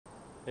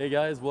Hey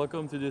guys,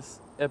 welcome to this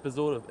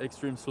episode of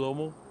Extreme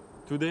Slow-Mo.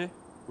 Today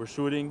we're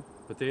shooting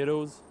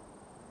potatoes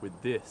with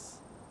this.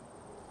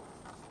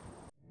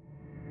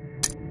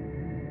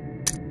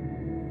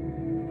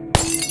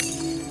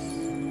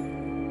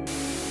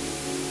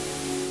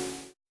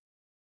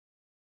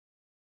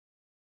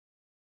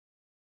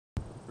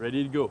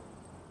 Ready to go.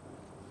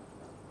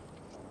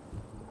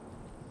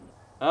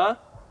 1,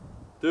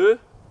 2,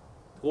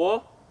 3.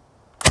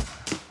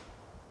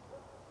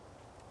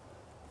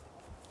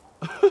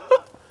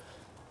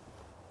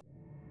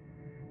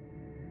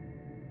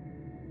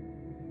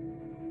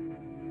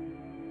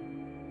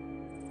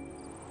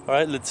 All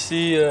right, let's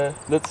see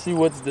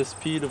what's the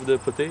speed of the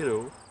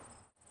potato.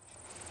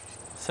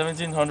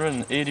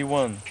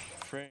 1781.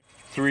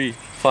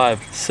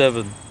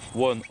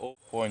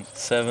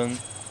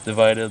 35710.7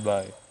 divided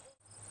by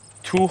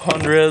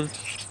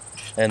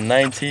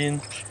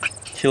 219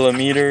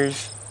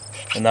 kilometers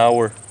an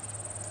hour.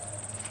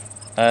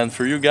 And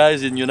for you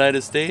guys in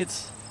United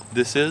States,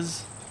 this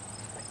is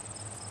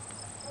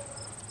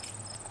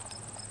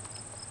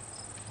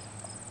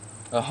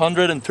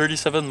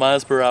 137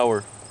 miles per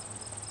hour.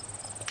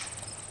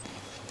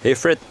 Hey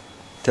Fred,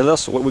 tell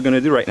us what we're gonna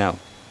do right now.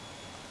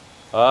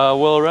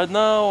 Well, right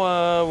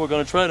now we're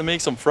gonna try to make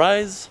some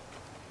fries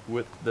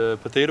with the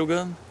potato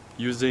gun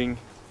using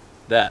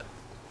that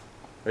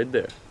right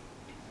there.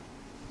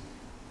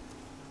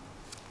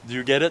 Do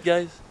you get it,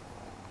 guys?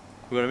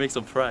 We're gonna make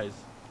some fries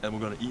and we're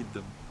gonna eat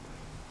them.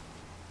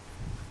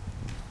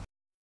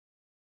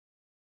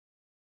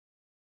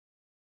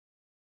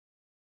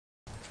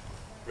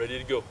 Ready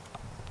to go.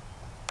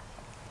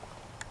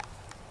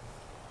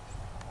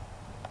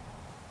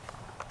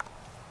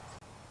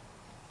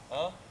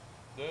 Un,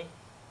 deux,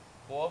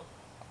 trois.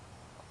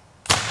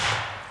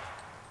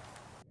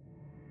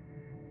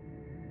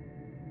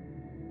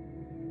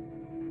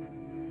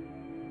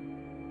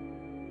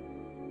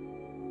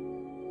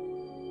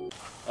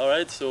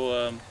 Alright,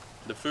 so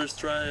the first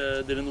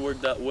try didn't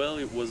work that well.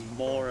 It was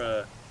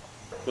more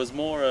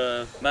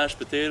mashed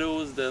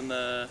potatoes than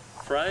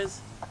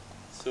fries.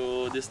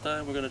 So this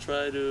time we're gonna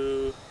try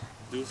to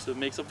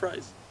make some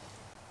fries.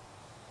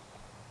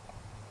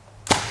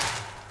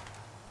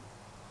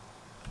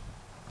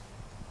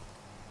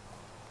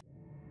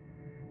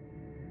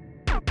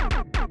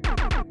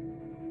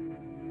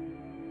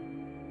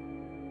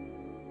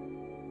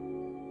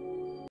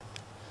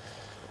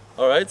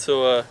 Alright,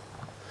 so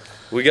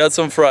we got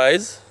some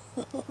fries.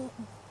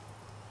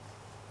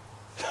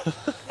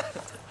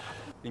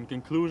 In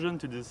conclusion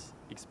to this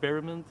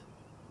experiment,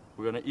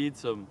 we're gonna eat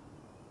some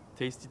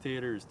tasty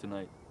taters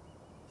tonight.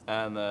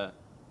 And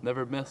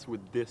never mess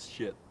with this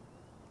shit.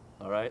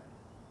 Alright?